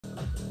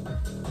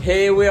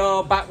Here we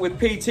are back with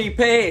PT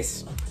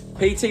Pearce.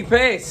 PT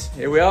Pearce,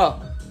 here we are.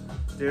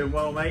 Doing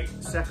well, mate.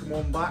 Second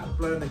one back,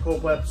 blowing the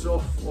cobwebs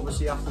off.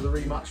 Obviously after the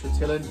rematch with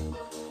Tillin.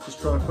 Just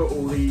trying to put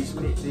all these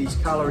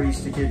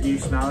calories to good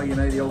use now, you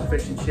know, the old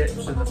fish and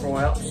chips and the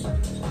fry-ups.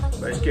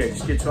 But it's good.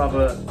 It's good to have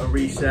a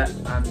reset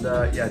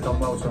and yeah,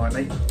 done well tonight,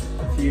 mate.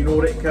 A few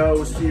Nordic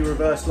curls, a few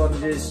reverse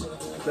lunges, a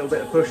little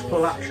bit of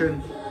push-pull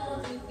action,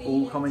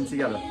 all coming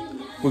together.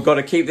 We've got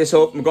to keep this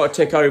up, we've got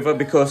to tick over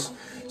because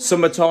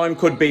summertime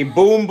could be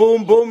boom,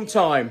 boom, boom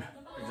time.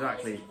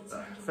 Exactly.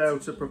 Fail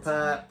to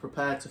prepare,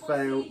 prepare to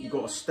fail. You've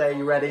got to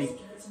stay ready.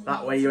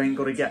 That way you ain't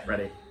got to get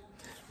ready.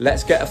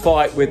 Let's get a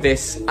fight with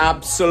this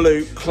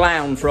absolute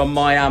clown from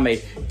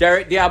Miami.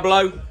 Derek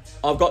Diablo,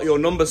 I've got your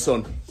number,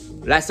 son.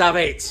 Let's have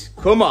it.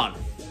 Come on.